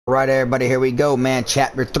Right, everybody, here we go, man.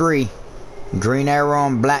 Chapter 3. Green Arrow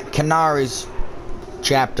and Black Canaries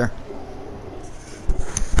chapter.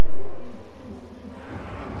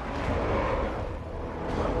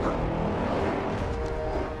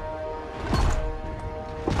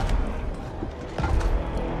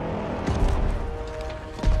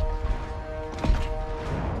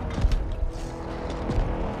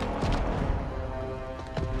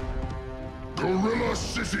 Gorilla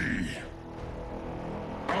City!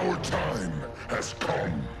 Our time has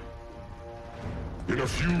come. In a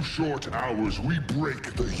few short hours, we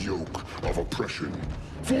break the yoke of oppression.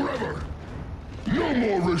 Forever! No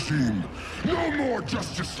more regime! No more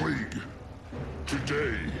Justice League!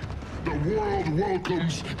 Today, the world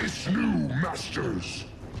welcomes its new masters.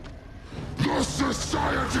 The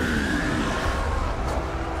Society!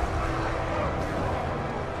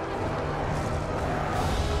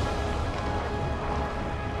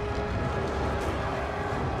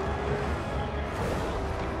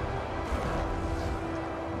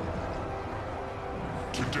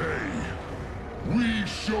 Today, we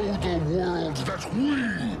show the world that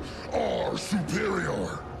we are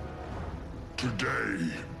superior.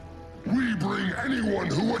 Today, we bring anyone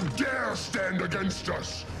who would dare stand against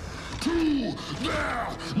us to their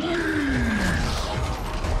knees!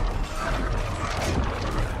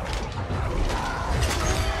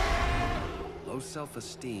 Low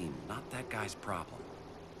self-esteem, not that guy's problem.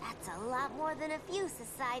 That's a lot more than a few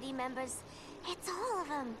society members. It's all of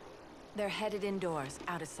them. They're headed indoors,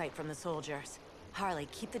 out of sight from the soldiers. Harley,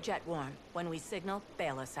 keep the jet warm. When we signal,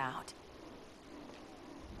 bail us out.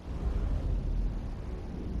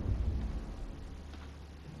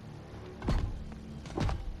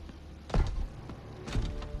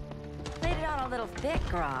 Played it on a little thick,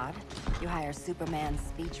 Grodd. You hire Superman's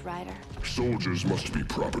speechwriter? Soldiers must be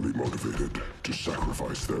properly motivated to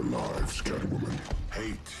sacrifice their lives, Catwoman.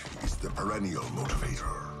 Hate is the perennial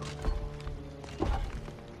motivator.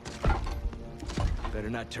 Better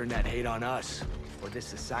not turn that hate on us, or this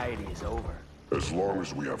society is over. As long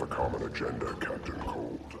as we have a common agenda, Captain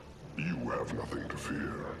Cold, you have nothing to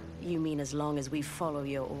fear. You mean as long as we follow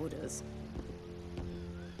your orders?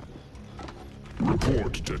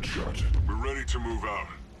 Report, Deadshot. We're ready to move out.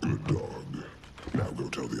 Good dog. Now go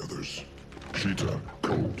tell the others. Cheetah,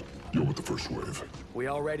 Cold, you're with the first wave. We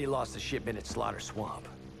already lost a shipment at Slaughter Swamp.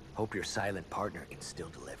 Hope your silent partner can still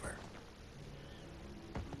deliver.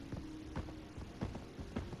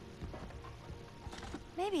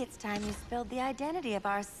 Maybe it's time you spilled the identity of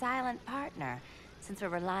our silent partner, since we're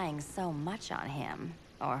relying so much on him.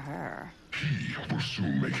 Or her. He will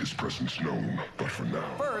soon make his presence known, but for now...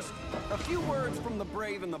 First, a few words from the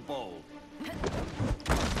brave and the bold.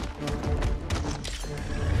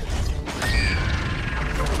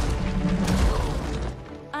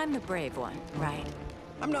 I'm the brave one, right?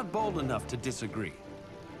 I'm not bold enough to disagree.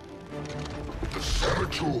 The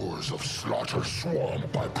saboteurs of Slaughter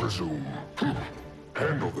Swamp, I presume.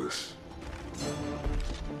 Handle this.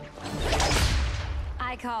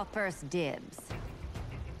 I call first dibs.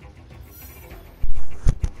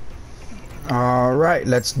 All right,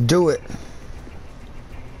 let's do it.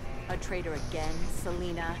 A traitor again,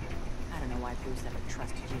 Selina? I don't know why Bruce ever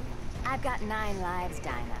trusted you. I've got 9 lives,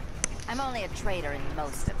 Dinah. I'm only a traitor in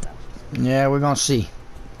most of them. Yeah, we're gonna see.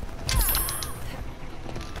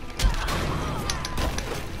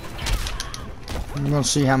 We're gonna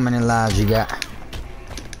see how many lives you got.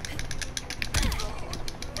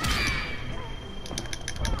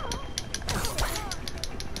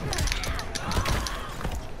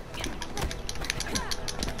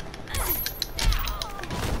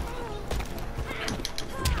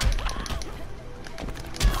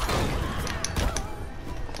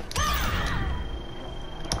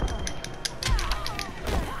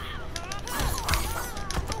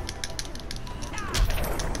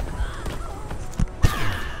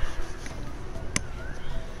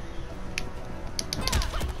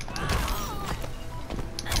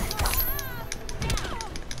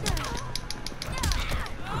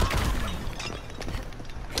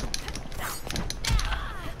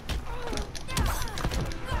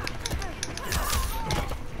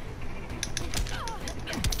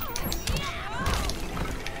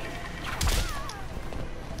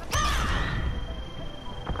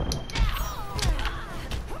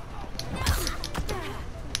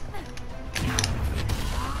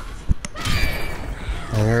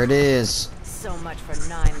 There it is. So much for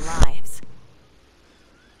 9 lives.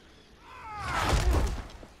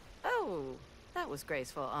 Oh, that was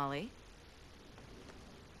graceful, Ollie.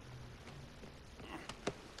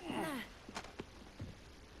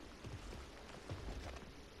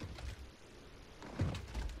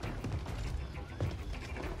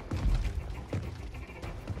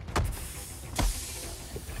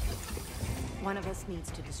 One of us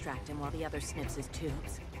needs to distract him while the other snips his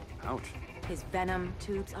tubes. Ouch. His venom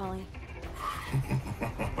tubes, Ollie.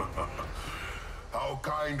 How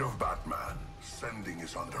kind of Batman, sending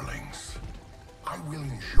his underlings. I will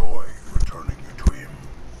enjoy returning you to him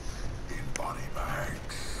in body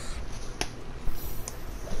bags.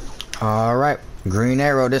 Alright, Green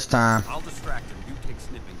Arrow this time. I'll distract him. You take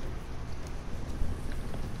snipping.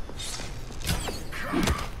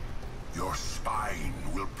 Your spine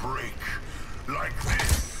will break like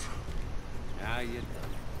this. Now you done.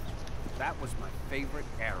 That was my favorite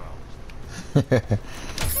arrow.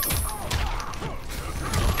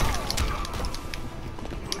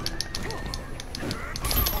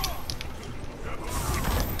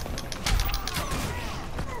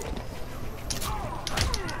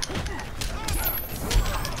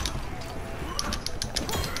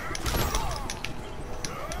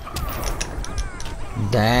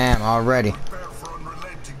 Damn, already. Prepare for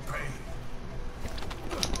unrelenting pain.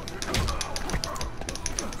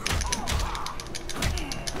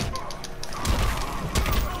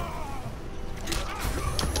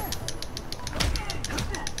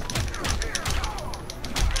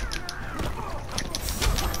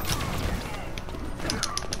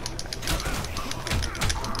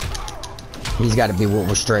 He's got to be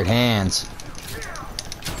with straight hands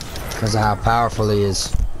because of how powerful he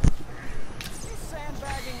is.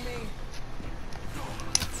 Sandbagging me.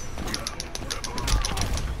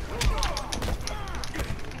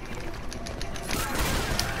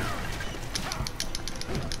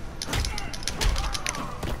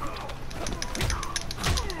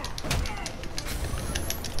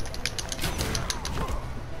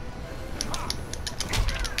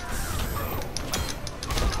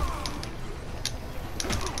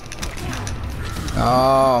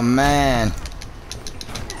 Oh man.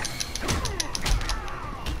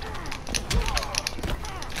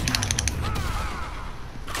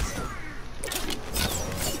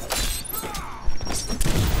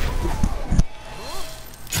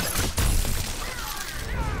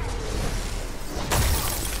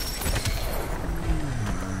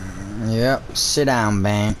 Yep, sit down,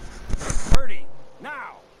 man. Birdie,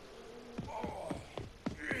 now.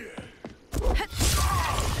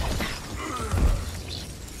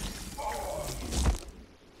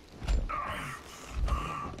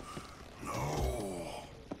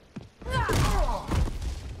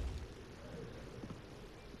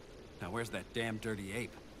 Now where's that damn dirty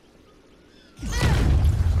ape?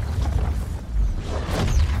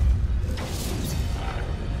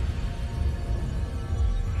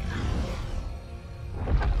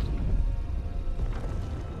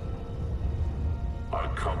 I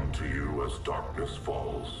come to you as darkness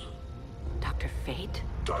falls. Dr. Fate?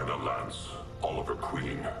 Dinah Lance, Oliver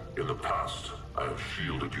Queen. In the past, I have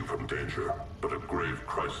shielded you from danger, but a grave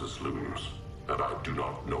crisis looms, and I do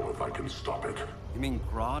not know if I can stop it. You mean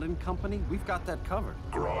Grodd and company? We've got that covered.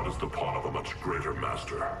 Grodd is the pawn of a much greater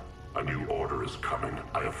master. A new order is coming.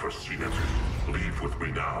 I have foreseen it. Leave with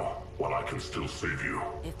me now, while I can still save you.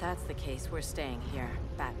 If that's the case, we're staying here.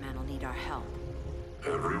 Batman will need our help.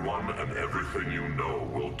 Everyone and everything you know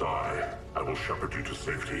will die. I will shepherd you to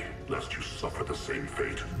safety, lest you suffer the same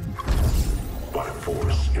fate. By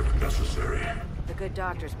force, if necessary. The good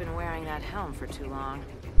doctor's been wearing that helm for too long.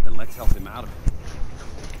 Then let's help him out of it.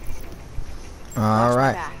 All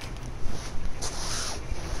right. Back.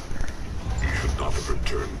 You should not have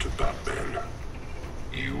returned to Batman.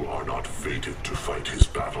 You are not fated to fight his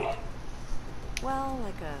battle. Well,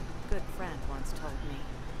 like a good friend once told me.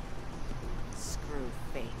 Screw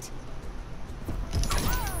fate.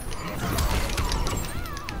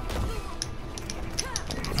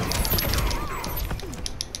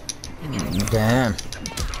 Damn.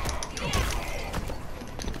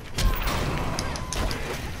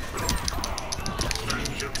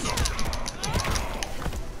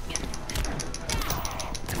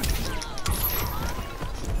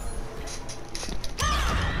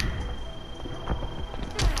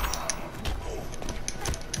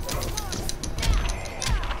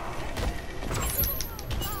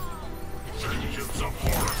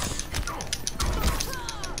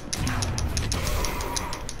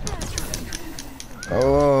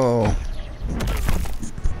 Oh.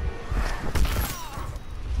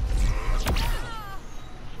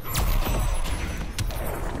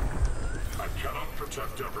 I cannot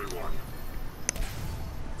protect everyone.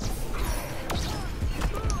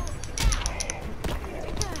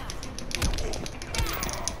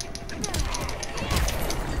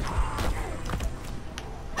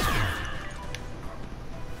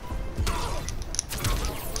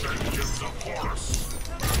 Vengeance of Horus.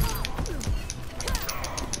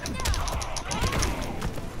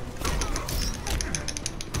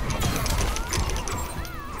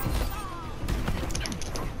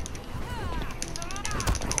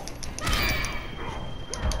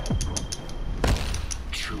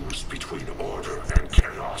 choose between order and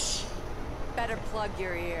chaos. Better plug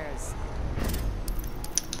your ears.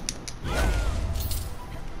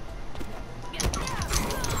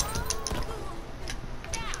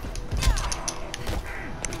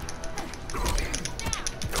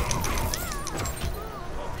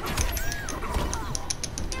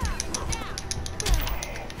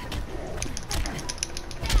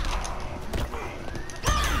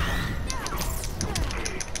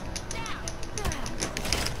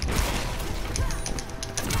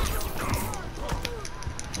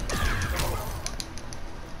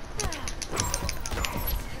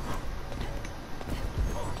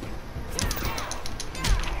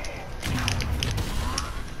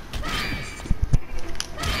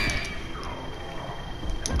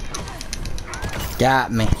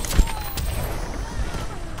 Got me.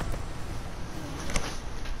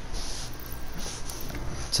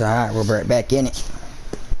 It's alright, we're right back in it.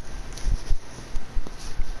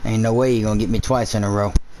 Ain't no way you're gonna get me twice in a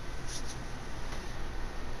row.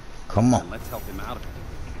 Come on. Let's help him out of it.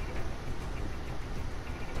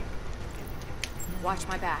 Watch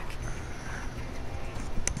my back.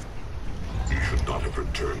 He should not have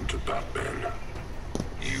returned to Batman.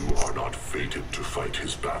 You are not fated to fight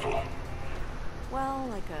his battle. Well,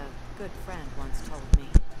 like a good friend once told me.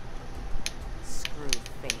 Screw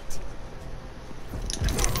fate.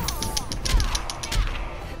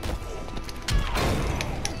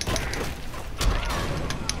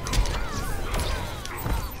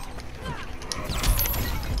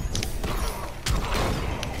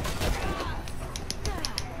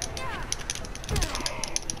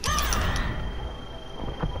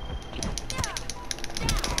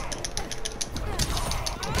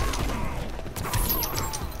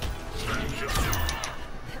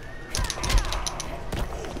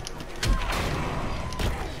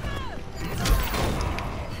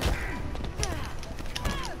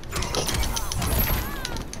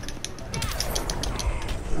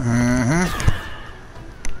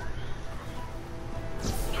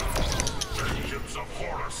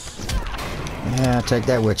 Yeah, I'll take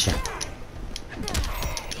that with you.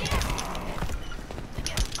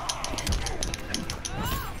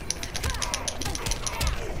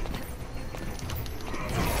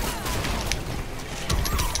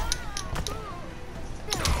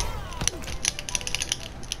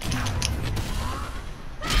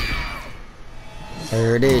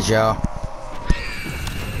 There it is, y'all.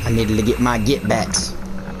 I needed to get my get-backs.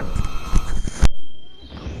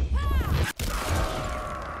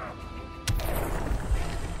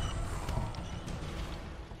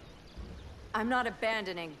 I'm not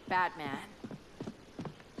abandoning Batman.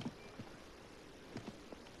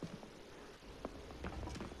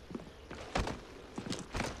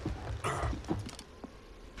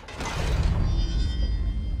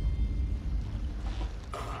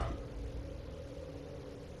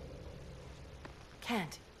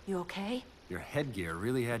 Kent, you okay? Your headgear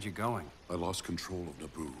really had you going. I lost control of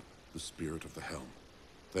Naboo, the spirit of the helm.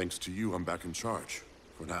 Thanks to you, I'm back in charge.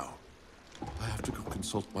 For now. I have to go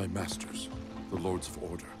consult my masters, the Lords of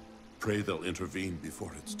Order. Pray they'll intervene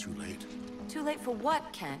before it's too late. Too late for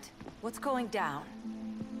what, Kent? What's going down?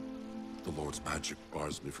 The Lord's magic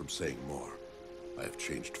bars me from saying more. I have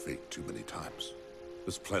changed fate too many times.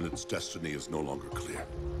 This planet's destiny is no longer clear.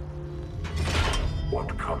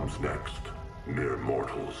 What comes next, mere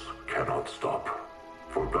mortals cannot stop.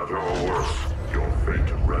 For better or worse, your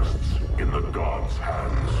fate rests in the gods'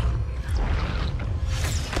 hands.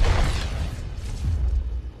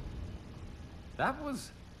 That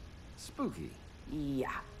was spooky. Yeah.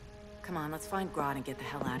 Come on, let's find Grodd and get the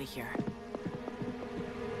hell out of here.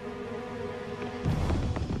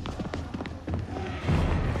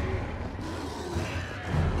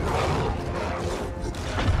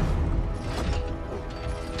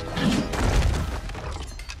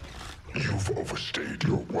 You've overstayed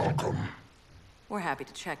your welcome. We're happy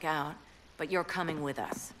to check out, but you're coming with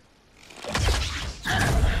us.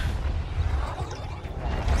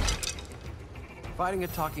 Fighting a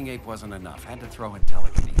talking ape wasn't enough. Had to throw in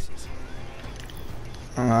telekinesis.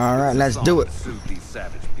 Alright, let's do it. Suit these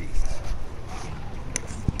savage beasts.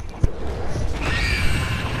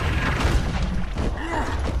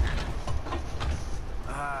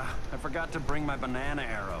 I forgot to bring my banana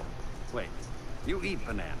arrow. Wait, you eat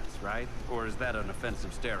bananas, right? Or is that an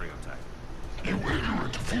offensive stereotype? You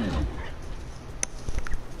ignorant fool!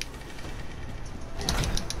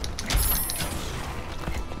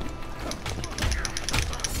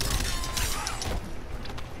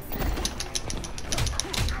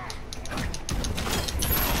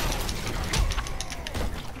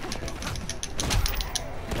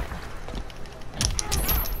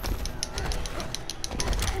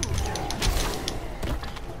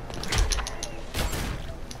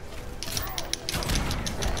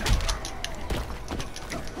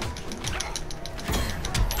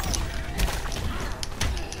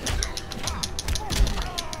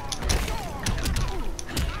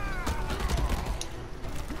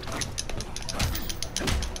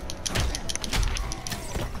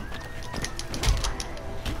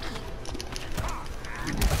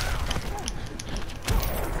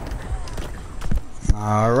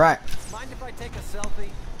 All right. Mind if I take a selfie?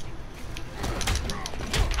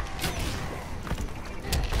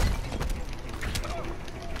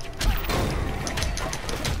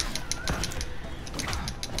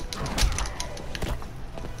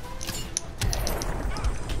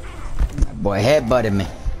 Boy, headbutted me.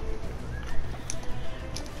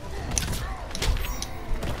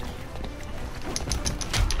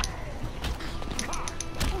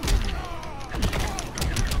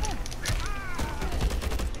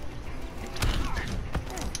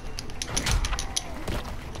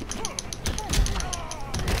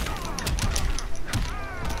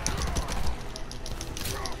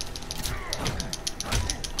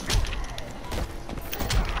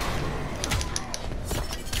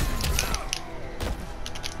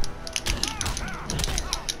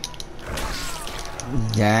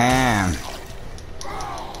 Damn.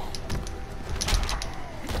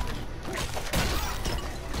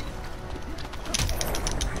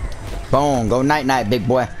 Boom. Go night night, big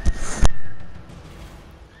boy.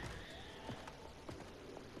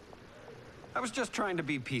 I was just trying to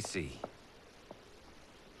be PC.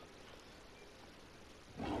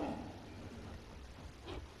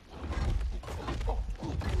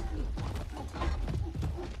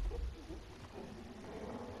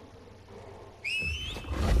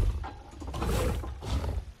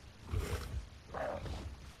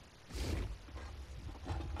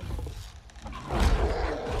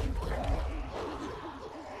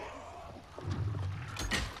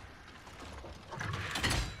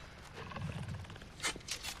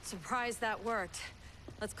 Surprised that worked.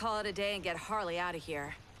 Let's call it a day and get Harley out of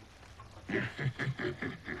here.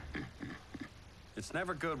 It's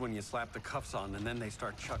never good when you slap the cuffs on and then they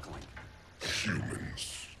start chuckling.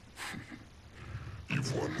 Humans.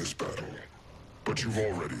 You've won this battle, but you've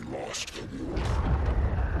already lost the war.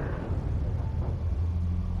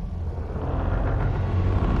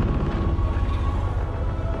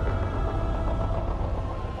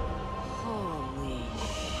 Holy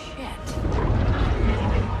shit.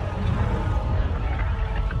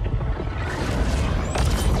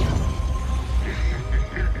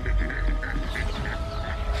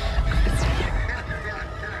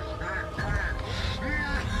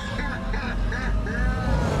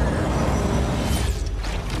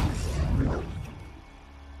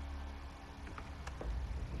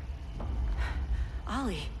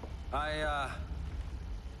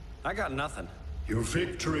 I got nothing. Your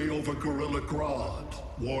victory over Gorilla Grodd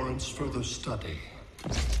warrants further study.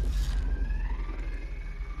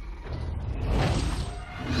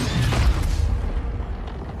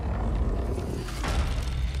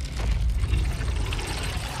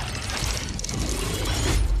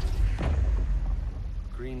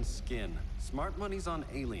 Green skin. Smart money's on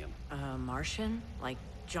alien. Martian? Like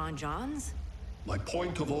John Johns? My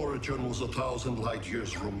point of origin was 1,000 light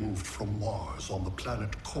years removed from Mars on the planet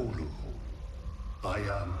Kolu. I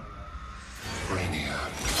am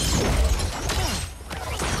Brainiac.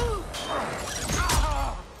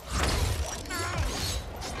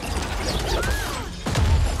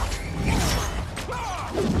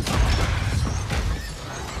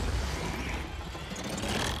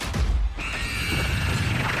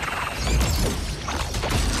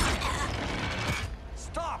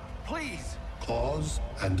 Stop, please! Cause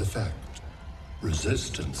and effect.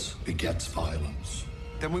 Resistance begets violence.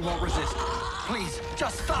 Then we won't resist. Please,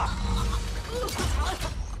 just stop!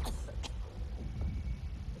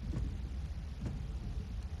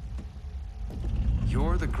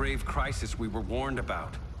 You're the grave crisis we were warned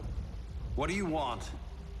about. What do you want?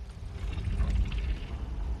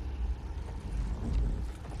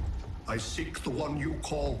 I seek the one you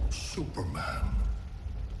call Superman.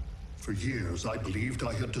 For years, I believed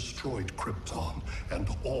I had destroyed Krypton and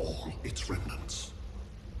all its remnants.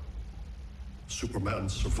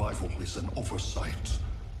 Superman's survival is an oversight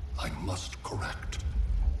I must correct.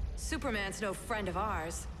 Superman's no friend of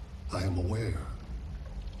ours. I am aware.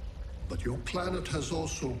 But your planet has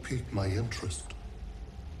also piqued my interest.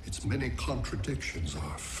 Its many contradictions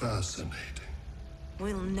are fascinating.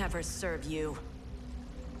 We'll never serve you.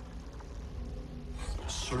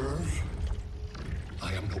 Serve?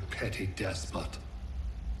 I am no petty despot.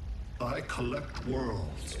 I collect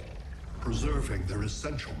worlds, preserving their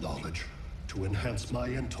essential knowledge to enhance my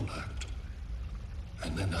intellect.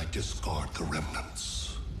 And then I discard the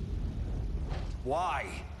remnants. Why?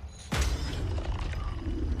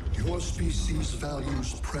 Your species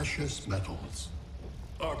values precious metals,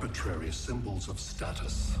 arbitrary symbols of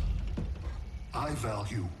status. I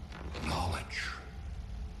value knowledge.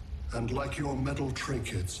 And like your metal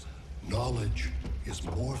trinkets, knowledge is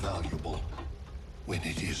more valuable when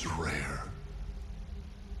it is rare.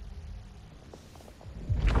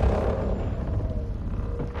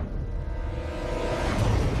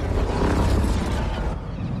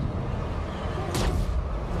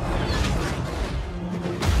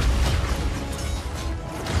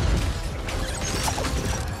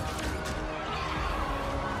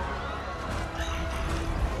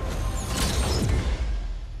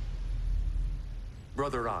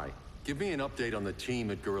 Brother Eye, give me an update on the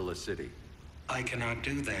team at Gorilla City. I cannot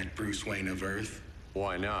do that, Bruce Wayne of Earth.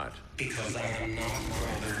 Why not? Because I am not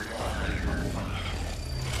Brother Eye.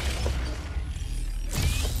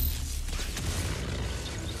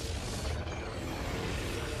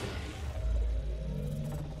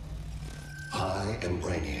 I am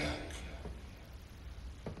Brainiac.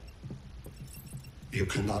 You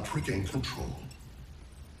cannot regain control.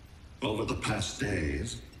 Over the past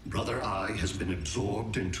days, Brother Eye has been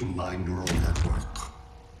absorbed into my neural network.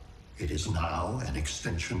 It is now an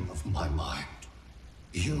extension of my mind.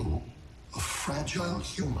 You, a fragile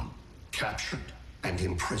human, captured and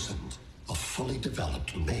imprisoned a fully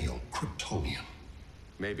developed male Kryptonian.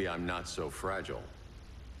 Maybe I'm not so fragile.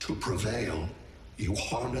 To prevail, you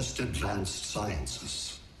harnessed advanced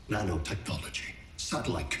sciences, nanotechnology,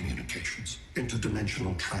 satellite communications,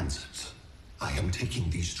 interdimensional transit. I am taking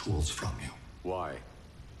these tools from you. Why?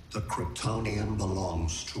 The Kryptonian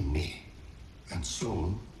belongs to me. And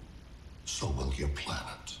soon, so will your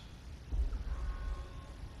planet.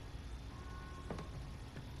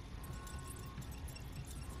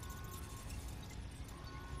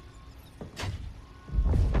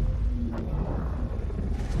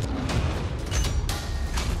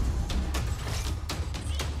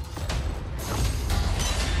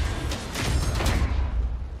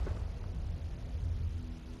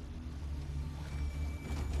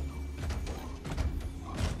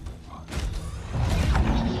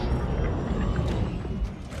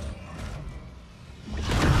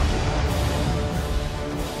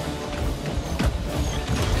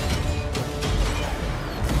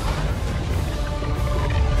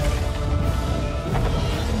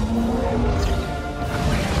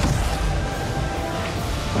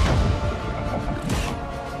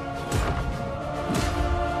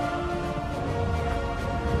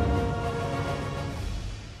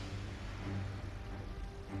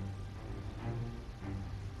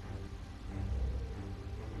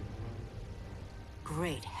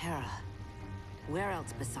 Great Hera. Where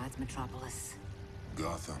else besides Metropolis?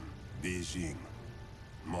 Gotham, Beijing,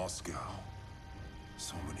 Moscow.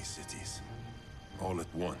 So many cities. All at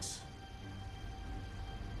once.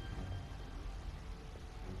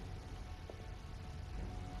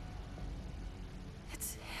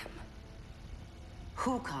 It's him.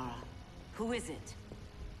 Who, Kara? Who is it?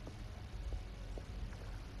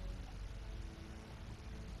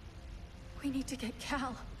 We need to get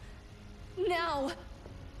Cal. Now!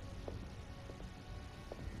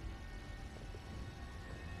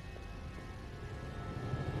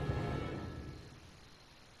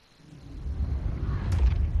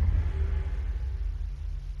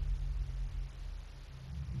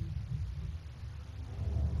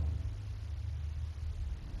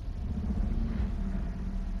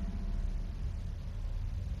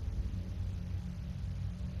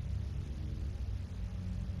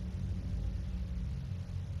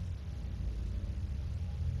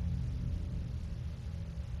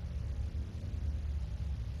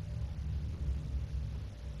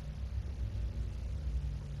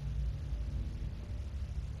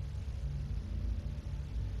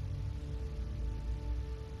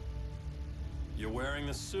 You're wearing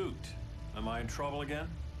a suit. Am I in trouble again?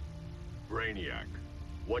 Brainiac,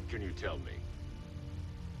 what can you tell me?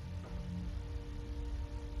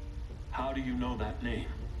 How do you know that name?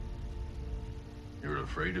 You're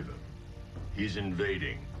afraid of him. He's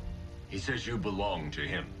invading. He says you belong to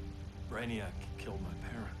him. Brainiac killed my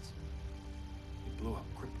parents. He blew up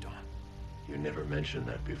Krypton. You never mentioned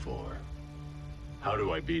that before. How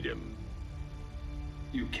do I beat him?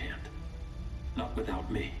 You can't. Not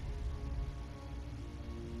without me.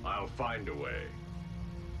 I'll find a way.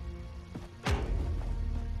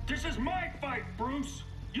 This is my fight, Bruce!